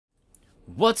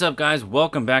What's up, guys?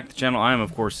 Welcome back to the channel. I am,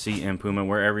 of course, CM Puma,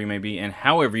 wherever you may be and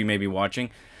however you may be watching.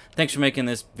 Thanks for making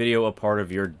this video a part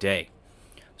of your day.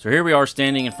 So here we are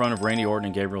standing in front of Randy Orton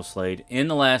and Gabriel Slade. In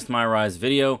the last MyRise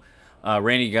video,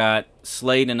 Randy got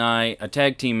Slade and I a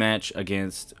tag team match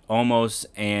against Omos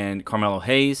and Carmelo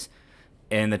Hayes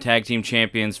and the tag team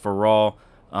champions for Raw,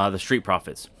 the Street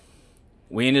Profits.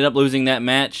 We ended up losing that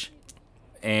match,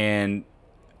 and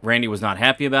Randy was not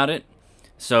happy about it.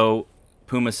 So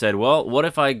Puma said, well, what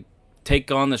if I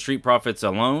take on the Street Profits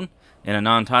alone in a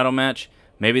non-title match?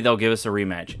 Maybe they'll give us a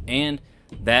rematch. And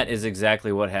that is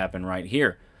exactly what happened right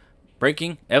here.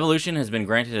 Breaking, Evolution has been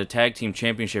granted a tag team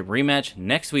championship rematch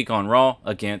next week on Raw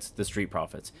against the Street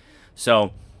Profits.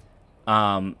 So,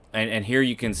 and here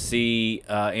you can see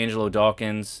Angelo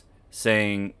Dawkins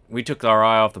saying, we took our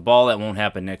eye off the ball. That won't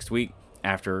happen next week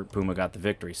after Puma got the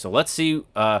victory. So let's see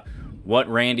what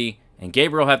Randy and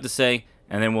Gabriel have to say,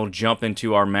 and then we'll jump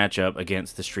into our matchup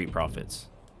against the Street Profits.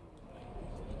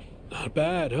 Not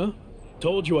bad, huh?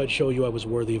 Told you I'd show you I was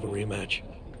worthy of a rematch.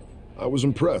 I was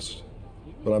impressed,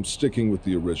 but I'm sticking with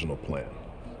the original plan.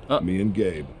 Me and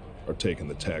Gabe are taking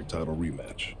the tag title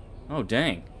rematch. Oh,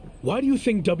 dang. Why do you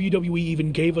think WWE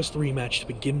even gave us the rematch to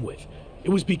begin with? It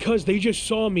was because they just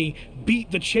saw me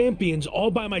beat the champions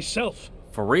all by myself.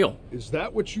 For real? Is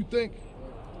that what you think?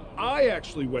 I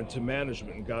actually went to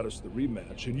management and got us the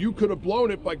rematch, and you could have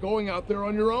blown it by going out there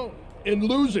on your own and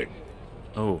losing.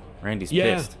 Oh, Randy's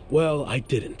pissed. Well, I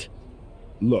didn't.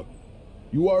 Look,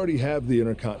 you already have the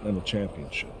Intercontinental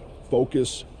Championship.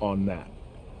 Focus on that.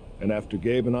 And after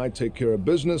Gabe and I take care of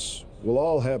business, we'll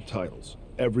all have titles.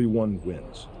 Everyone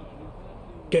wins.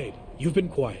 Gabe, you've been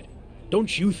quiet.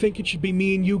 Don't you think it should be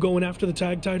me and you going after the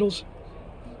tag titles?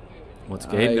 What's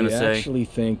Gabe gonna say? I actually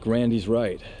think Randy's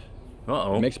right.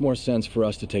 Uh-oh. It makes more sense for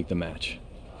us to take the match.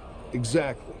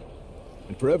 Exactly.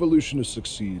 And for Evolution to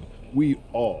succeed, we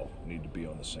all need to be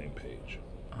on the same page.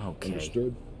 Okay.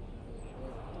 Understood?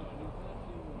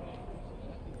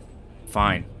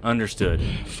 Fine. Understood.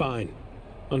 Fine.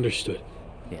 Understood.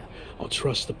 Yeah. I'll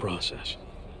trust the process.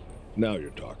 Now you're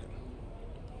talking.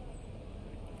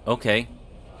 Okay.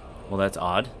 Well, that's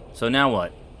odd. So now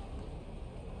what?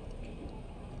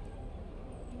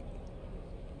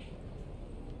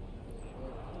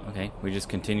 Okay, we just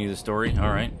continue the story. All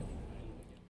right.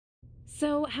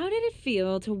 So, how did it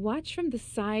feel to watch from the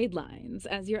sidelines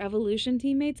as your Evolution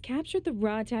teammates captured the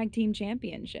Raw Tag Team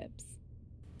Championships?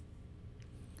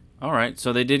 All right,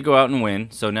 so they did go out and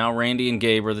win. So now Randy and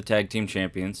Gabe are the tag team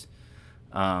champions.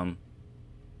 I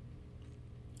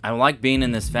like being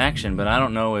in this faction, but I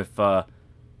don't know if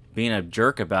being a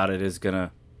jerk about it is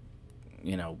gonna,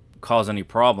 cause any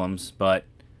problems. But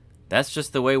that's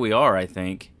just the way we are, I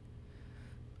think.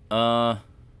 No,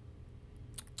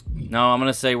 I'm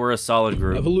gonna say we're a solid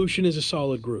group. Evolution is a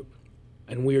solid group.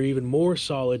 And we are even more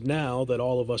solid now that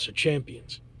all of us are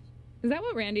champions. Is that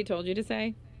what Randy told you to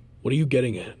say? What are you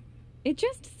getting at? It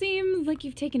just seems like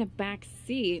you've taken a back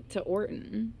seat to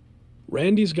Orton.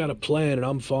 Randy's got a plan and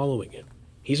I'm following it.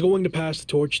 He's going to pass the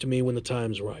torch to me when the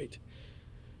time's right.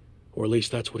 Or at least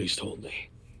that's what he's told me.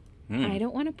 I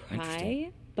don't want to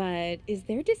pry, but is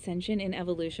there dissension in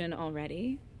Evolution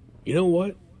already? You know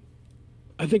what?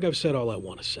 I think I've said all I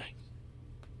want to say.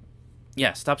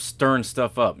 Yeah, stop stirring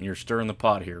stuff up. You're stirring the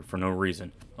pot here for no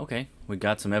reason. Okay, we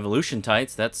got some Evolution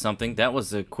tights. That's something. That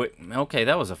was a quick... Okay,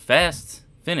 that was a fast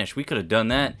finish. We could have done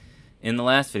that in the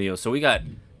last video. So we got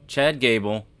Chad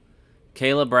Gable,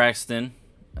 Kayla Braxton,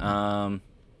 and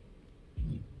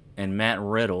Matt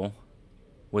Riddle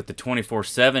with the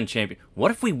 24/7 champion. What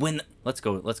if we win? Let's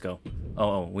go. Let's go.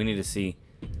 Oh, we need to see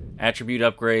attribute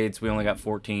upgrades. We only got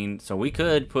 14, so we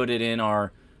could put it in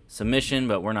our submission,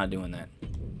 but we're not doing that.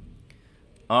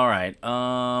 All right.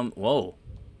 Whoa.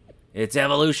 It's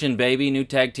Evolution, baby. New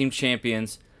tag team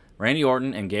champions. Randy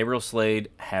Orton and Gabriel Slade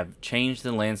have changed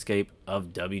the landscape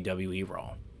of WWE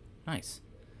Raw. Nice.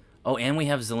 Oh, and we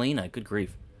have Zelina. Good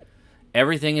grief.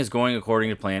 Everything is going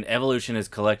according to plan. Evolution is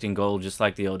collecting gold just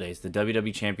like the old days. The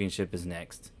WWE Championship is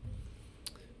next.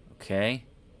 Okay.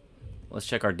 Let's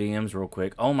check our DMs real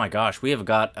quick. Oh my gosh, we have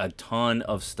got a ton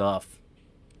of stuff.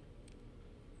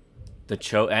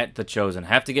 At the Chosen.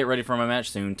 Have to get ready for my match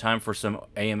soon. Time for some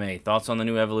AMA. Thoughts on the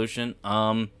new Evolution?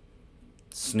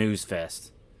 Snooze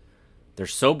fest. They're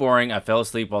so boring, I fell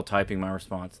asleep while typing my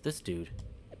response. This dude.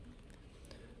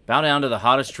 Bow down to the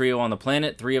hottest trio on the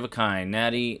planet. 3 of a kind.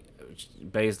 Natty,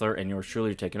 Baszler, and yours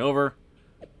truly are taking over.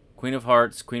 Queen of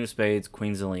Hearts, Queen of Spades,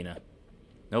 Queen Zelina.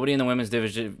 Nobody in the women's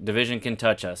division can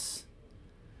touch us.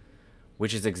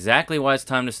 Which is exactly why it's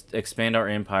time to expand our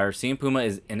empire. CM Puma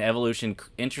is in Evolution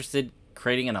interested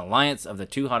creating an alliance of the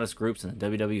 2 hottest groups in the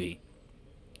WWE.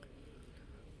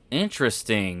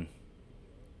 Interesting.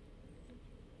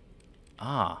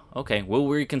 Ah, okay. We'll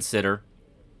reconsider.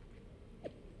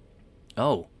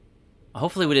 Oh.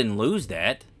 Hopefully we didn't lose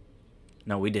that.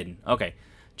 No, we didn't. Okay.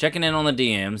 Checking in on the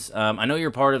DMs. I know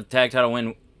you're part of the tag title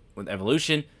win with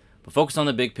Evolution, but focus on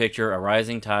the big picture. A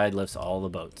rising tide lifts all the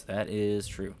boats. That is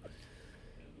true.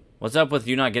 What's up with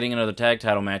you not getting another tag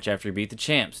title match after you beat the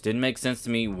champs? Didn't make sense to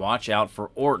me. Watch out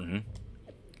for Orton.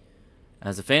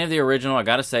 As a fan of the original, I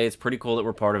gotta say it's pretty cool that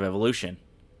we're part of Evolution.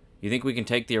 You think we can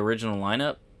take the original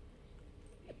lineup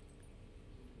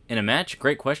in a match?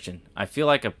 Great question. I feel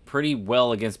like a pretty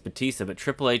well against Batista, but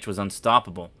Triple H was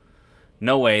unstoppable.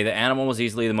 No way. The Animal was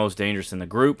easily the most dangerous in the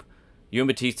group. You and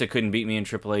Batista couldn't beat me and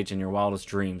Triple H in your wildest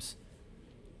dreams.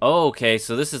 Oh, okay,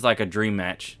 so this is like a dream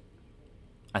match.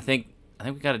 I think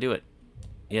we gotta do it.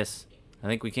 Yes, I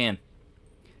think we can.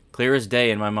 Clear as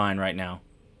day in my mind right now.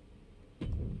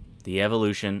 The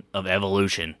evolution of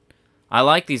evolution. I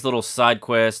like these little side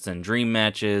quests and dream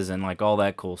matches and like all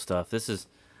that cool stuff.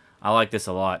 I like this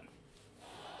a lot.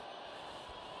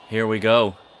 Here we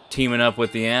go. Teaming up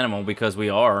with the Animal because we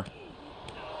are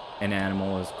an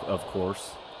animal, of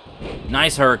course.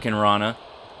 Nice Hurricane Rana.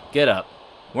 Get up.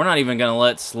 We're not even going to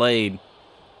let Slade.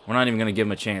 We're not even going to give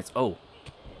him a chance. Oh.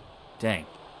 Dang.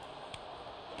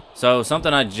 So,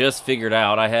 something I just figured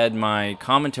out. I had my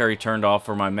commentary turned off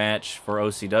for my match for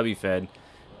OCW Fed.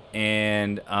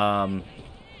 And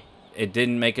it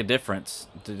didn't make a difference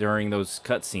during those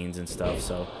cutscenes and stuff.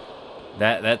 So,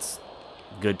 that's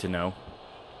good to know.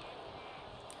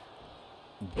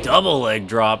 Double leg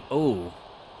drop. Oh.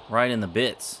 Right in the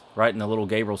bits. Right in the little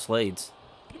Gabriel Slades.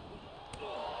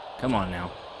 Come on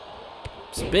now.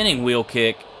 Spinning wheel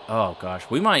kick. Oh, gosh.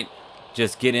 We might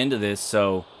just get into this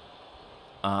so...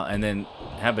 and then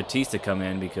have Batista come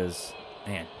in because,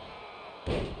 man,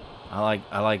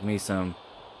 I like me some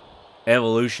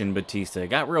Evolution Batista. It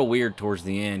got real weird towards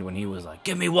the end when he was like,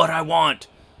 "Give me what I want."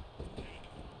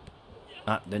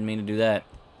 Didn't mean to do that.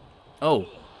 Oh.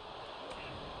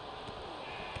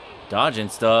 Dodging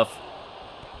stuff.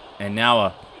 And now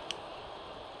a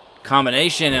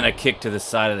combination and a kick to the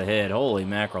side of the head. Holy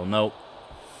mackerel. Nope.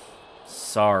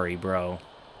 Sorry, bro.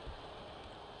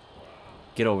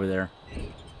 Get over there.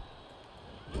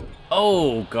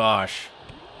 Oh, gosh.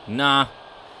 Nah.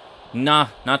 Nah,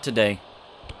 not today.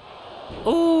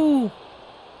 Ooh.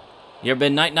 You ever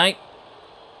been night-night?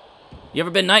 You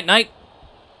ever been night-night?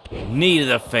 Knee to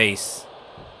the face.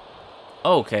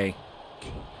 Okay.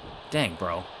 Dang,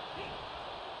 bro.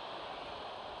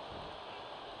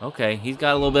 Okay, he's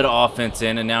got a little bit of offense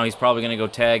in, and now he's probably going to go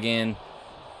tag in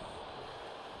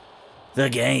the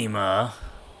game.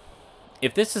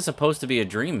 If this is supposed to be a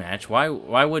dream match, why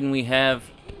wouldn't we have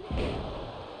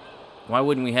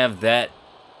that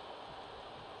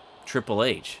Triple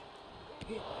H?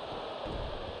 You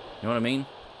know what I mean?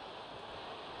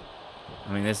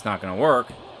 I mean, it's not going to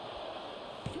work.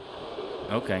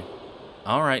 Okay.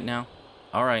 All right now.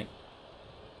 All right.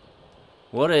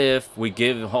 What if we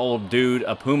give old dude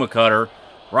a Puma Cutter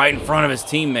right in front of his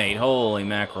teammate? Holy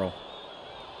mackerel.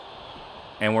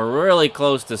 And we're really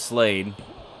close to Slade.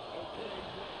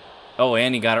 Oh,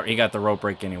 and he got the rope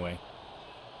break anyway.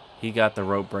 He got the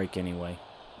rope break anyway.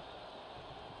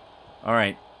 All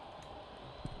right.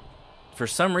 For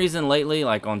some reason lately,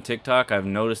 like on TikTok, I've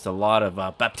noticed a lot of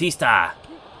Baptista.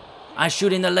 I'm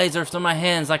shooting the lasers from my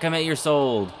hands like I'm 8 years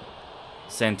old.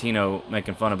 Santino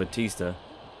making fun of Batista.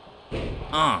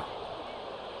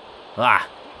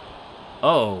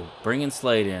 Oh, bringing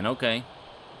Slade in. Okay.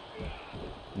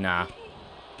 Nah.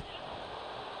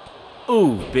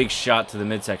 Ooh, big shot to the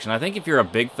midsection. I think if you're a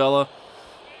big fella,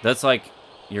 that's like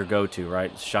your go-to,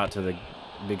 right?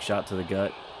 Big shot to the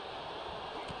gut.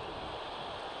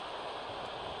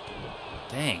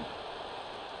 Dang.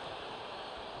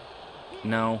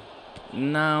 No.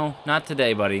 No, not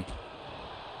today, buddy.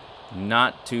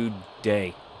 Not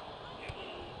today.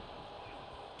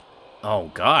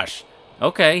 Oh, gosh.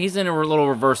 Okay, he's in a little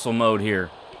reversal mode here.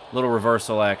 Little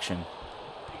reversal action.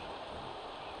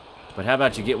 But how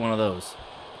about you get one of those?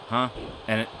 Huh?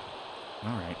 And it...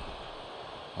 Alright.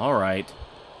 Alright.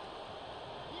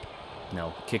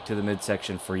 No, kick to the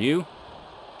midsection for you.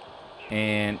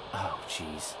 And... Oh,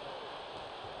 jeez.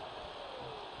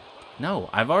 No,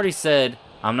 I've already said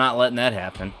I'm not letting that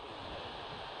happen.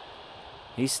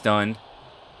 He's stunned.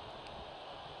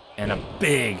 And a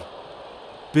big...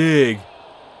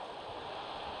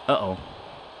 Uh-oh.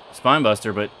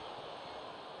 Spinebuster, but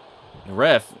the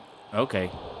ref,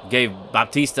 okay, gave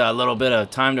Baptista a little bit of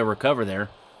time to recover there.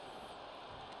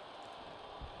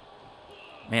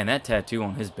 Man, that tattoo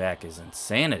on his back is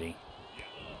insanity.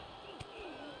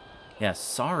 Yeah,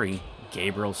 sorry.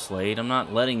 Gabriel Slade. I'm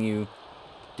not letting you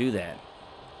do that.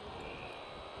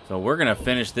 So we're going to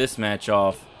finish this match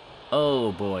off,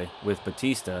 oh boy, with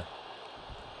Batista.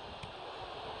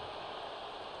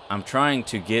 I'm trying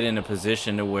to get in a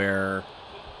position to where,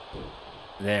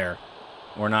 there,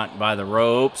 we're not by the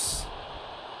ropes.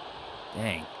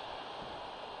 Dang.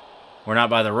 We're not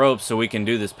by the ropes, so we can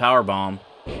do this power bomb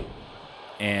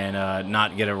and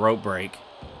not get a rope break.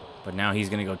 But now he's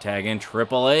going to go tag in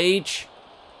Triple H.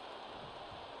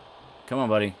 Come on,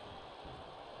 buddy.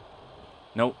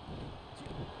 Nope.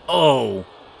 Oh.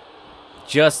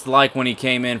 Just like when he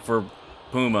came in for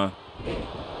Puma.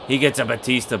 He gets a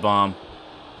Batista bomb.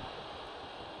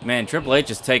 Man, Triple H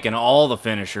has taken all the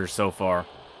finishers so far.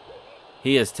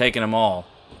 He has taken them all.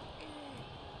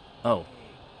 Oh.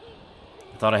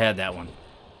 I thought I had that one.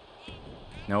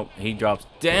 Nope, he drops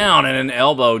down and an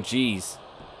elbow. Jeez.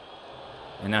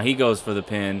 And now he goes for the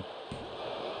pin.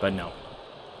 But no.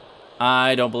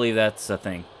 I don't believe that's a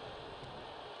thing.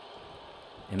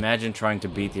 Imagine trying to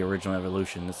beat the original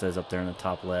Evolution. It says up there in the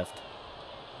top left.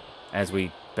 As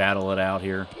we battle it out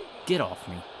here. Get off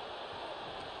me.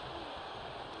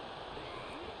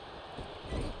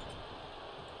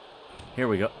 Here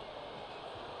we go.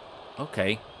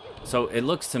 Okay. So it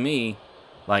looks to me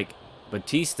like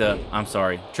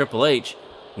Triple H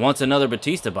wants another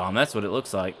Batista bomb. That's what it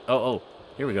looks like. Oh,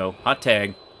 here we go. Hot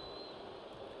tag.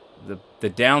 The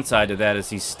downside to that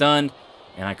is he's stunned,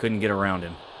 and I couldn't get around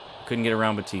him. Couldn't get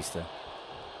around Batista.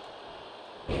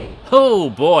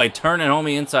 Oh, boy. Turning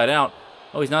homie inside out.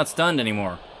 Oh, he's not stunned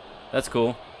anymore. That's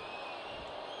cool.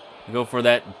 Go for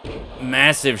that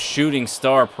massive shooting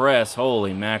star press.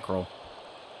 Holy mackerel.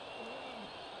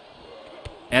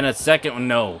 And a second one.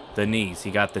 No, the knees.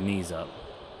 He got the knees up.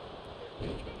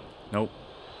 Nope.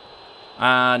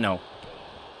 No.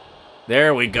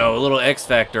 There we go. A little X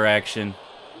Factor action.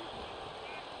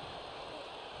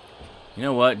 You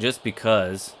know what? Just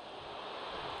because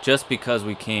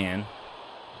we can.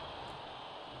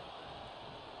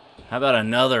 How about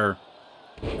another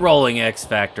rolling X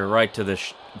Factor right to the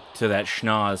to that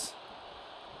schnoz?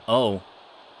 Oh,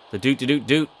 the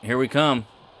doot. Here we come.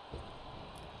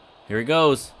 Here he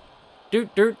goes. Doot.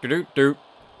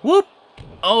 Whoop.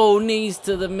 Oh, knees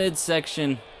to the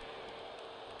midsection.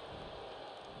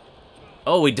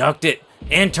 Oh, we ducked it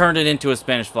and turned it into a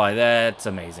Spanish fly. That's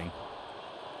amazing.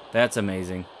 That's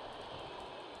amazing.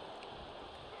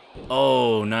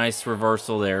 Oh, nice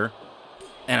reversal there.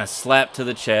 And a slap to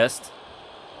the chest.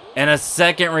 And a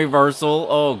second reversal.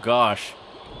 Oh, gosh.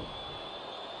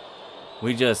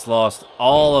 We just lost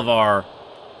all of our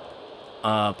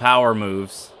power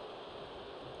moves.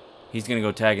 He's going to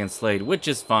go tag in Slade, which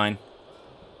is fine.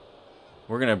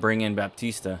 We're going to bring in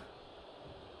Batista.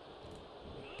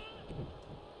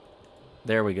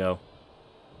 There we go.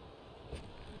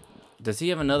 Does he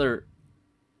have another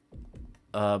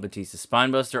Batista?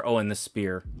 Spinebuster? Oh, and the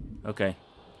spear. Okay.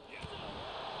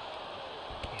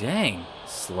 Dang.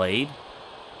 Slade.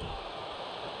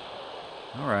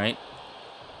 Alright.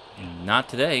 Not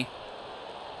today.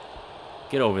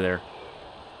 Get over there.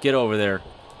 Get over there.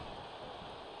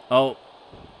 Oh.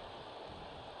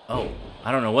 Oh.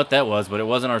 I don't know what that was, but it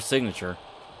wasn't our signature.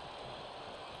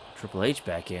 Triple H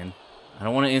back in. I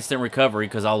don't want an instant recovery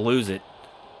because I'll lose it.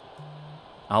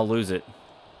 I'll lose it.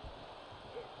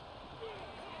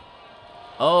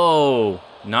 Oh.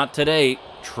 Not today,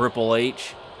 Triple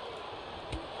H.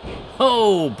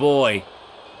 Oh, boy.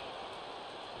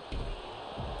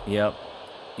 Yep.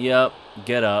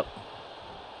 Get up.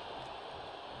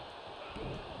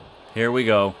 Here we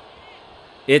go.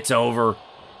 It's over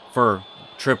for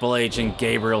Triple H and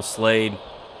Gabriel Slade.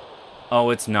 Oh,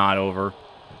 it's not over.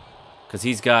 Because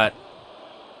he's got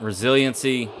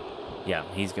resiliency. Yeah,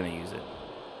 he's going to use it.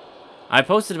 I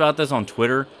posted about this on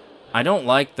Twitter. I don't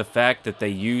like the fact that they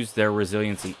use their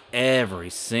resiliency every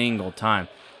single time.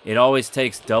 It always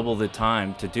takes double the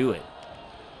time to do it.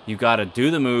 You got to do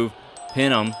the move,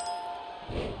 pin them,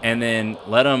 and then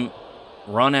let them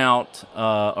run out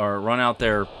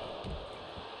their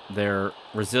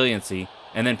resiliency,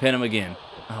 and then pin them again.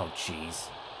 Oh, jeez.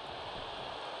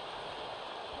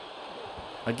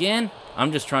 Again?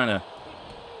 I'm just trying to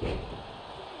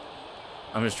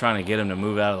get him to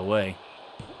move out of the way.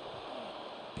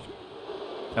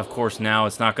 Of course, now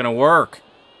it's not going to work.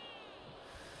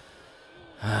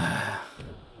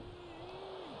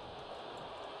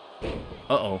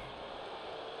 Uh-oh.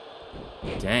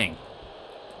 Dang.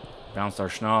 Bounced our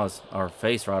schnoz, our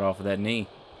face right off of that knee.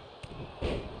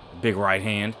 Big right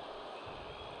hand.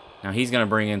 Now he's going to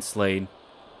bring in Slade.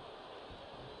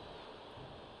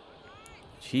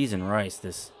 Cheese and rice.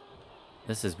 This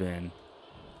has been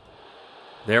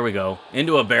There we go.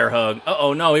 Into a bear hug.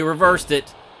 Uh-oh, no, he reversed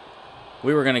it.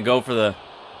 We were going to go for the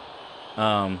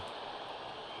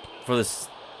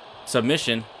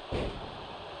submission. And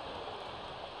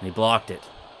he blocked it.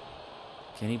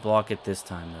 Can he block it this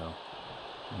time, though?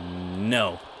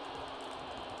 No.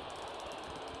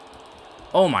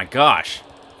 Oh, my gosh.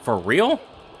 For real?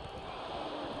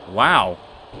 Wow.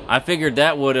 I figured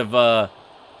that would have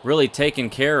really taken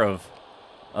care of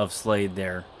Slade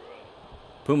there.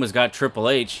 Puma's got Triple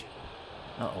H.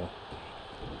 Uh-oh.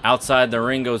 Outside the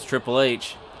ring goes Triple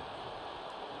H.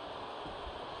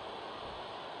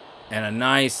 And a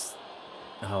nice...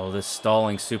 Oh, this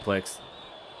stalling suplex.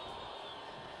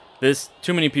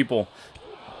 Too many people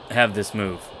have this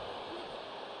move.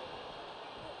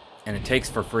 And it takes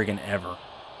for friggin' ever.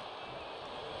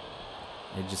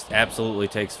 It just absolutely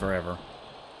takes forever.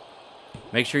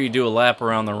 Make sure you do a lap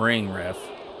around the ring, ref.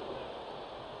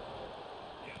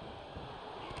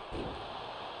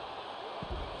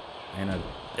 And an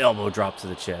elbow drop to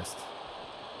the chest.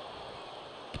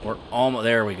 We're almost...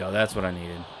 There we go. That's what I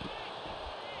needed.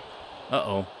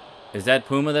 Uh-oh. Is that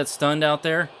Puma that's stunned out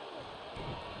there?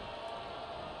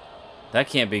 That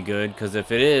can't be good, because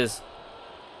if it is...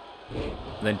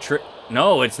 Then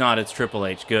No, it's not. It's Triple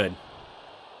H. Good.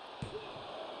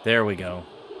 There we go.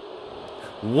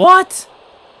 What?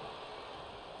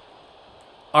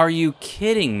 Are you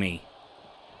kidding me?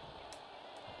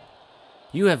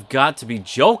 You have got to be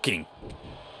joking.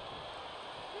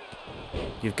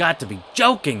 You've got to be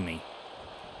joking me.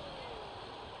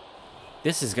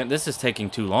 This is taking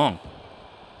too long.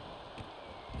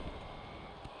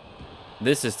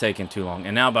 This is taking too long.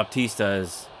 And now Batista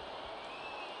is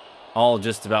all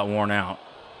just about worn out.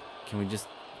 Can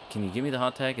you give me the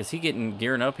hot tag? Is he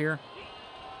gearing up here?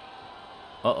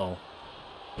 Uh-oh.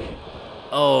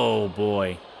 Oh,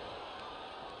 boy.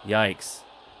 Yikes.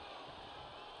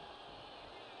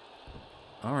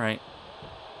 All right.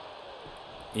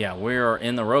 Yeah, we're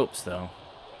in the ropes, though.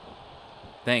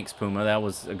 Thanks, Puma. That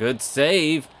was a good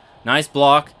save. Nice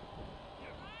block.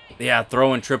 Yeah,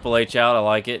 throwing Triple H out. I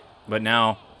like it. But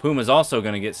now Puma's also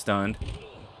going to get stunned.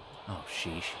 Oh,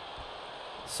 sheesh.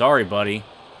 Sorry, buddy.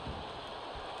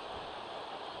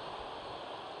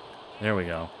 There we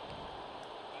go.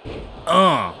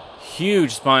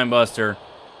 Huge spine buster.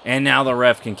 And now the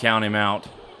ref can count him out.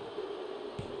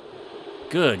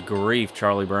 Good grief,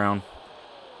 Charlie Brown.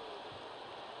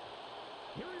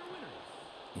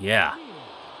 Yeah.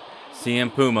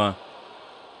 CM Puma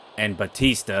and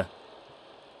Batista.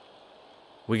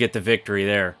 We get the victory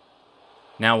there.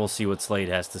 Now we'll see what Slade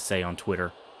has to say on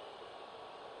Twitter.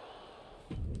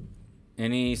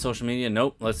 Any social media?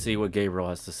 Nope. Let's see what Gabriel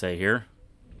has to say here.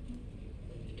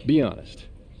 Be honest.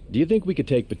 Do you think we could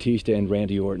take Batista and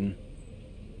Randy Orton?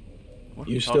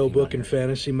 You still booking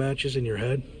fantasy matches in your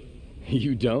head?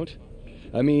 You don't?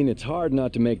 I mean, it's hard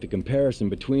not to make the comparison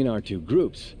between our two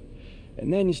groups.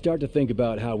 And then you start to think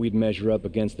about how we'd measure up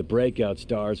against the breakout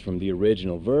stars from the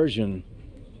original version.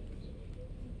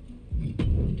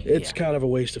 It's kind of a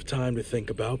waste of time to think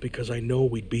about because I know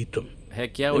we'd beat them.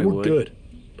 Heck yeah, we would. We're good,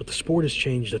 but the sport has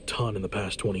changed a ton in the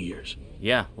past 20 years.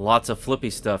 Yeah, lots of flippy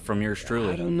stuff from yours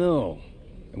truly. I don't know.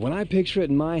 When I picture it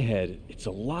in my head, it's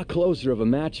a lot closer of a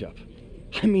matchup.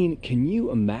 I mean, can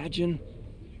you imagine?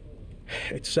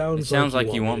 It sounds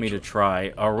like you want me to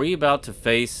try. Are we about to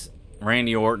face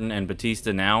Randy Orton and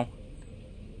Batista now?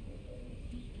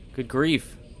 Good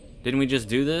grief. Didn't we just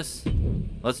do this?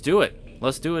 Let's do it.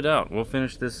 Let's do it out. We'll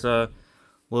finish this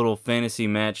little fantasy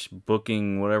match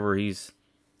booking, whatever he's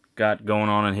got going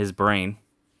on in his brain.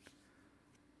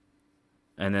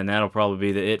 And then that'll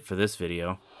probably be it for this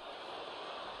video.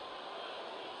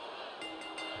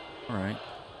 Alright.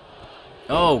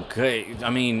 Okay, I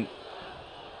mean...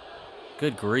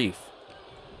 Good grief.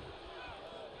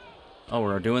 Oh,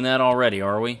 we're doing that already,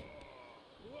 are we?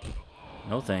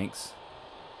 No thanks.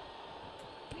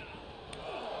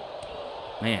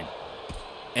 Man.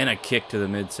 And a kick to the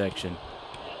midsection.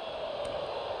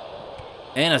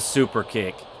 And a super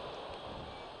kick.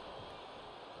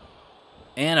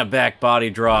 And a back body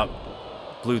drop.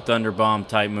 Blue Thunder Bomb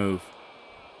type move.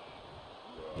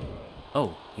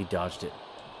 Oh, he dodged it.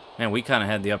 Man, we kind of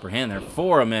had the upper hand there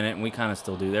for a minute, and we kind of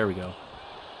still do. There we go.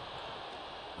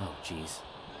 Oh, jeez.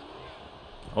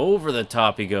 Over the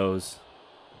top he goes.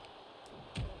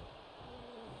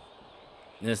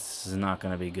 This is not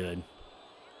going to be good.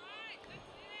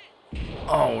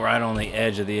 Oh, right on the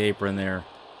edge of the apron there.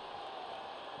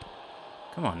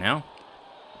 Come on now.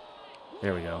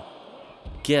 There we go.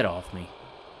 Get off me.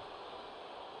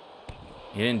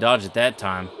 He didn't dodge it that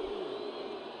time.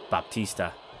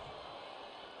 Batista.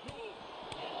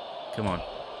 Come on.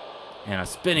 And a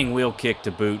spinning wheel kick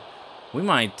to boot. We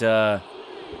might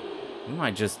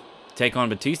just take on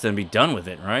Batista and be done with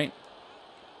it, right?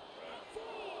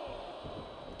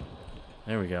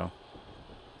 There we go.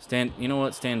 You know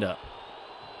what? Stand up.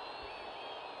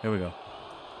 Here we go.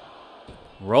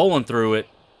 Rolling through it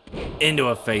into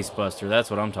a face buster. That's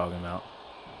what I'm talking about.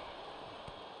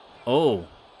 Oh.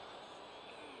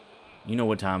 You know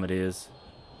what time it is.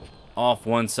 Off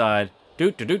one side.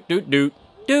 Doot, doot, doot, doot, doot,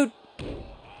 doot.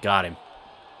 Got him.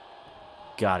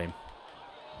 Got him.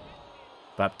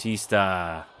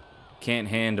 Batista. Can't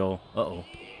handle. Uh-oh.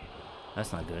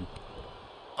 That's not good.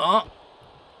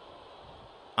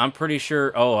 I'm pretty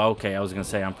sure. Oh, okay. I was going to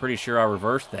say, I'm pretty sure I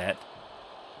reversed that.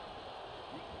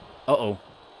 Uh-oh.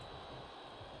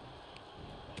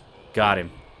 Got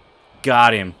him.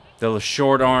 Got him. The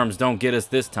short arms don't get us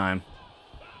this time.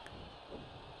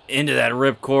 Into that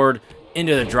ripcord.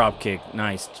 Into the drop kick.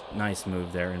 Nice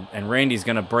move there. And Randy's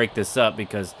going to break this up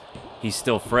because he's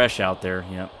still fresh out there.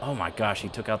 Yeah. Oh, my gosh. He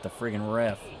took out the friggin'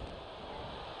 ref.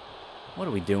 What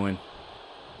are we doing?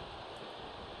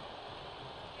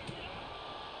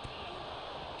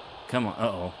 Come on.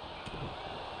 Uh-oh.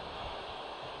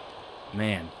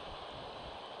 Man.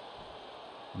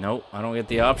 Nope, I don't get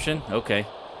the option. Okay.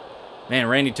 Man,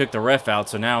 Randy took the ref out,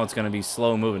 so now it's going to be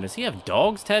slow moving. Does he have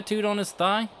dogs tattooed on his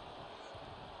thigh?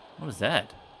 What is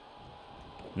that?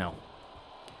 No.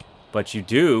 But you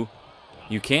do.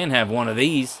 You can have one of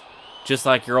these, just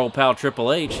like your old pal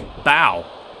Triple H. Bow.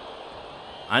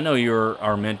 I know you're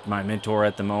my mentor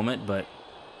at the moment, but...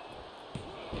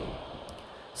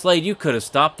 Slade, you could have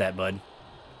stopped that, bud.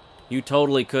 You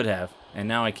totally could have. And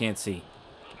now I can't see.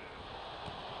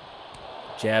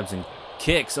 Jabs and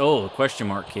kicks. Oh, a question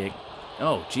mark kick.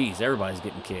 Oh, geez. Everybody's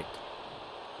getting kicked.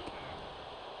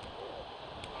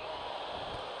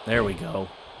 There we go.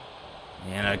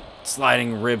 And a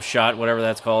sliding rib shot, whatever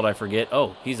that's called. I forget.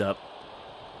 Oh, he's up.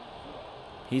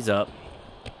 He's up.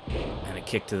 And a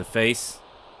kick to the face.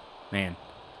 Man.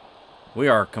 We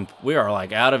are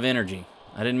like out of energy.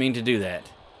 I didn't mean to do that.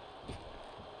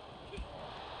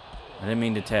 I didn't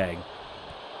mean to tag.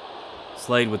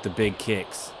 Slade with the big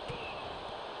kicks.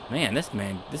 Man, this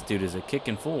dude is a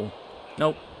kicking fool.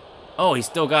 Nope. Oh, he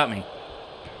still got me.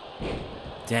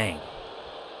 Dang.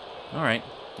 Alright,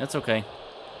 that's okay.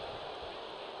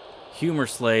 Humor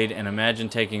Slade and imagine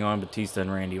taking on Batista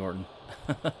and Randy Orton.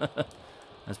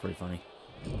 That's pretty funny.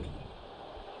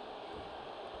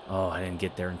 Oh, I didn't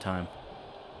get there in time.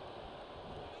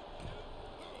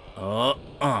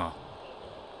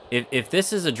 If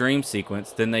this is a dream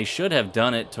sequence, then they should have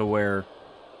done it to where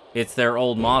it's their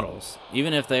old models,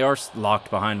 even if they are locked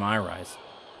behind MyRise.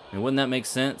 I mean, wouldn't that make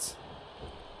sense?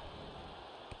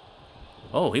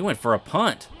 Oh, he went for a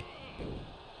punt.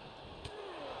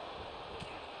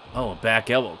 Oh, a back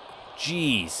elbow.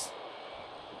 Jeez.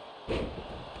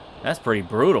 That's pretty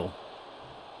brutal.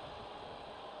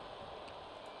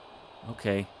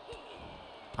 Okay.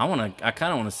 I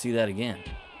kind of want to see that again.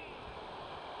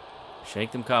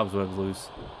 Shake them cobwebs loose.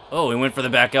 Oh, he went for the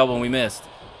back elbow and we missed.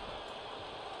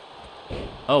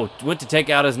 Oh, went to take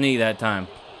out his knee that time.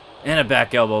 And a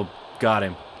back elbow got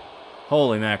him.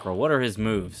 Holy mackerel, what are his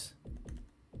moves?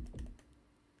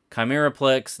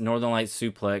 Chimeraplex, Northern Light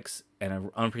Suplex, and an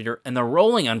Unprettier. And the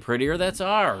rolling Unprettier, that's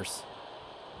ours.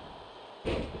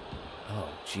 Oh,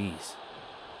 jeez.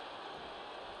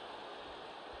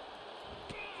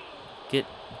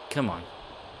 Come on.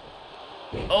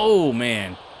 Oh,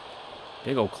 man.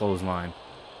 Big old clothesline.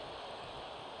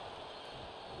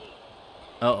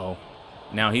 Uh-oh.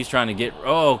 Now he's trying to get...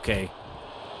 Oh, okay.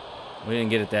 We didn't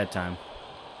get it that time.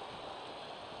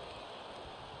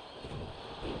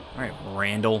 All right,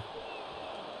 Randall.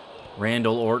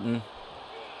 Randall Orton.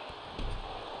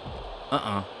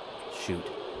 Shoot.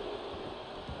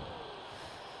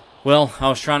 Well, I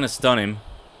was trying to stun him.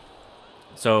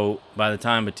 So, by the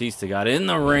time Batista got in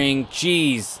the ring,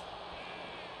 jeez.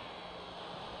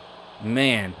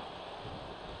 Man.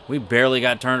 We barely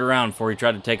got turned around before he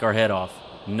tried to take our head off.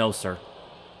 No, sir.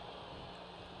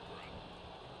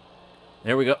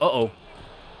 There we go. Uh-oh.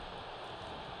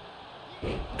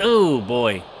 Oh,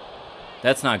 boy.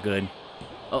 That's not good.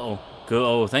 Uh-oh. Good.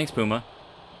 Oh, thanks, Puma.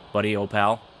 Buddy, old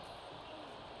pal.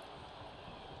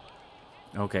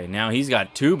 Okay, now he's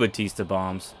got 2 Batista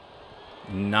bombs.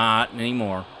 Not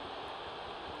anymore.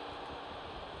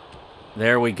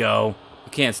 There we go.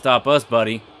 You can't stop us,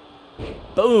 buddy.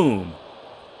 Boom.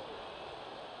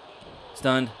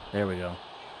 Stunned. There we go.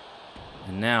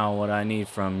 And now what I need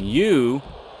from you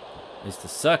is to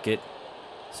suck it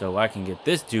so I can get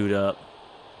this dude up.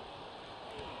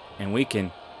 And we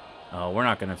can... Oh, we're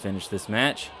not going to finish this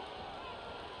match.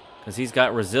 Because he's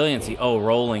got resiliency. Oh,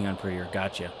 rolling unprettier.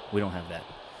 Gotcha. We don't have that.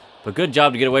 But good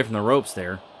job to get away from the ropes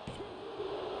there.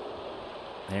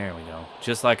 There we go.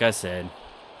 Just like I said.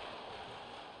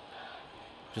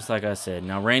 Just like I said.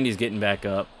 Now Randy's getting back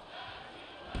up.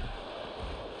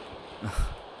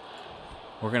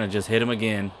 We're going to just hit him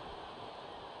again.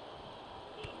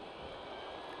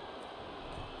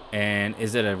 And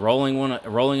is it a rolling one?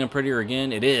 Rolling unprettier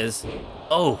again? It is.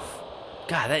 Oh.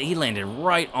 God, he landed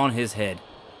right on his head.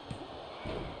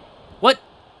 What?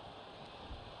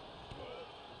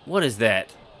 What is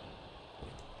that?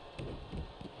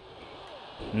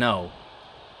 No.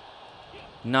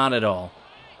 Not at all.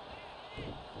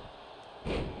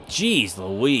 Jeez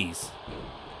Louise.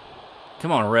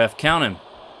 Come on, ref. Count him.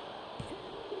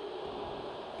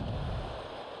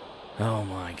 Oh,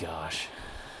 my gosh.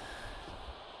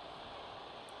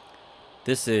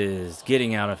 This is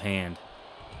getting out of hand.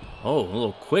 Oh, a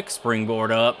little quick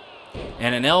springboard up.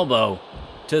 And an elbow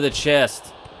to the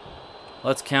chest.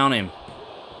 Let's count him.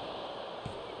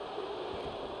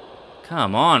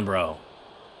 Come on, bro.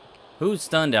 Who's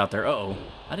stunned out there? Uh-oh.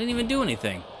 I didn't even do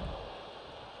anything.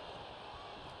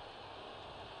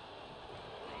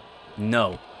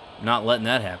 No. Not letting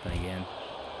that happen again.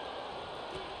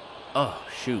 Oh,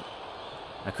 shoot.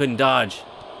 I couldn't dodge.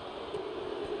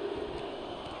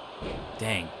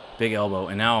 Dang. Big elbow.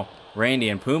 And now Randy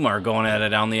and Puma are going at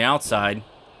it on the outside.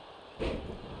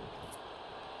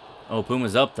 Oh,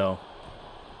 Puma's up, though.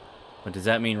 But does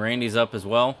that mean Randy's up as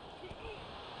well?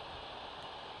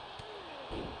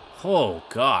 Oh,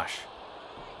 gosh.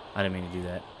 I didn't mean to do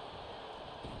that.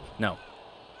 No.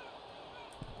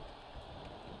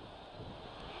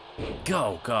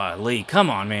 Go, golly. Come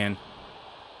on, man.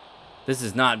 This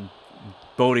is not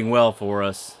boding well for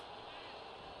us.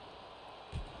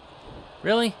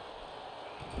 Really?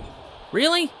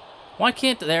 Really? Why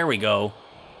can't... There we go.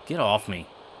 Get off me.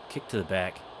 Kick to the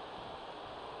back.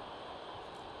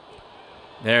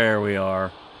 There we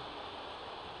are.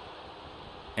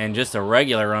 And just a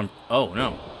regular... Oh,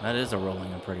 no. That is a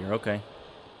rolling unprettier. Okay.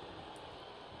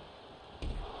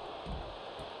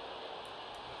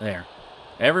 There.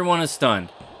 Everyone is stunned.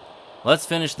 Let's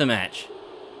finish the match.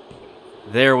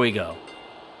 There we go.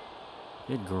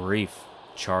 Good grief,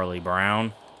 Charlie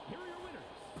Brown.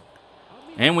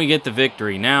 And we get the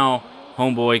victory. Now,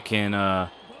 homeboy can,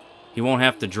 he won't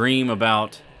have to dream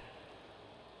about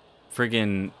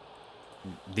friggin'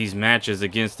 these matches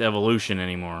against Evolution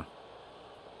anymore.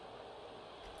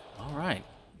 All right.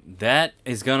 That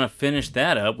is going to finish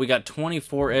that up. We got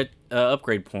 24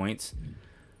 upgrade points.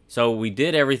 So we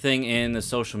did everything in the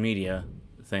social media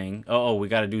thing. Oh, we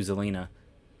got to do Zelina.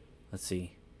 Let's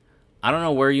see. I don't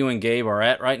know where you and Gabe are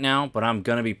at right now, but I'm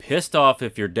going to be pissed off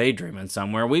if you're daydreaming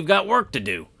somewhere. We've got work to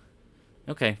do.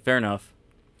 Okay, fair enough.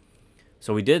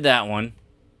 So we did that one.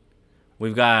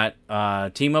 We've got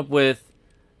team up with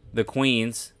the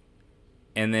Queens,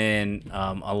 and then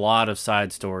a lot of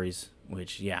side stories,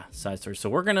 which, yeah, side stories. So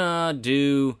we're going to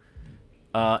do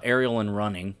aerial and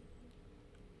running,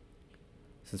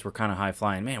 since we're kind of high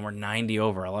flying. Man, we're 90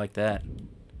 over. I like that.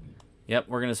 Yep,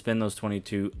 we're going to spend those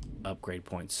 22 upgrade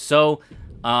points. So,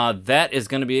 that is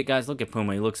going to be it, guys. Look at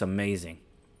Puma. He looks amazing.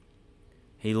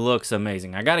 He looks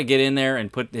amazing. I got to get in there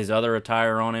and put his other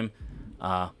attire on him,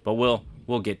 but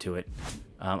we'll get to it.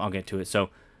 I'll get to it.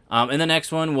 So, in the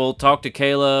next one, we'll talk to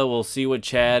Kayla. We'll see what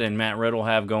Chad and Matt Riddle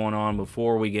have going on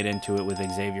before we get into it with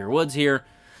Xavier Woods here,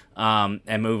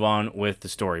 and move on with the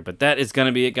story. But that is going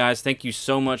to be it, guys. Thank you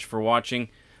so much for watching.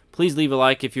 Please leave a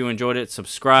like if you enjoyed it.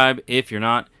 Subscribe if you're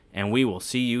not. And we will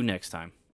see you next time.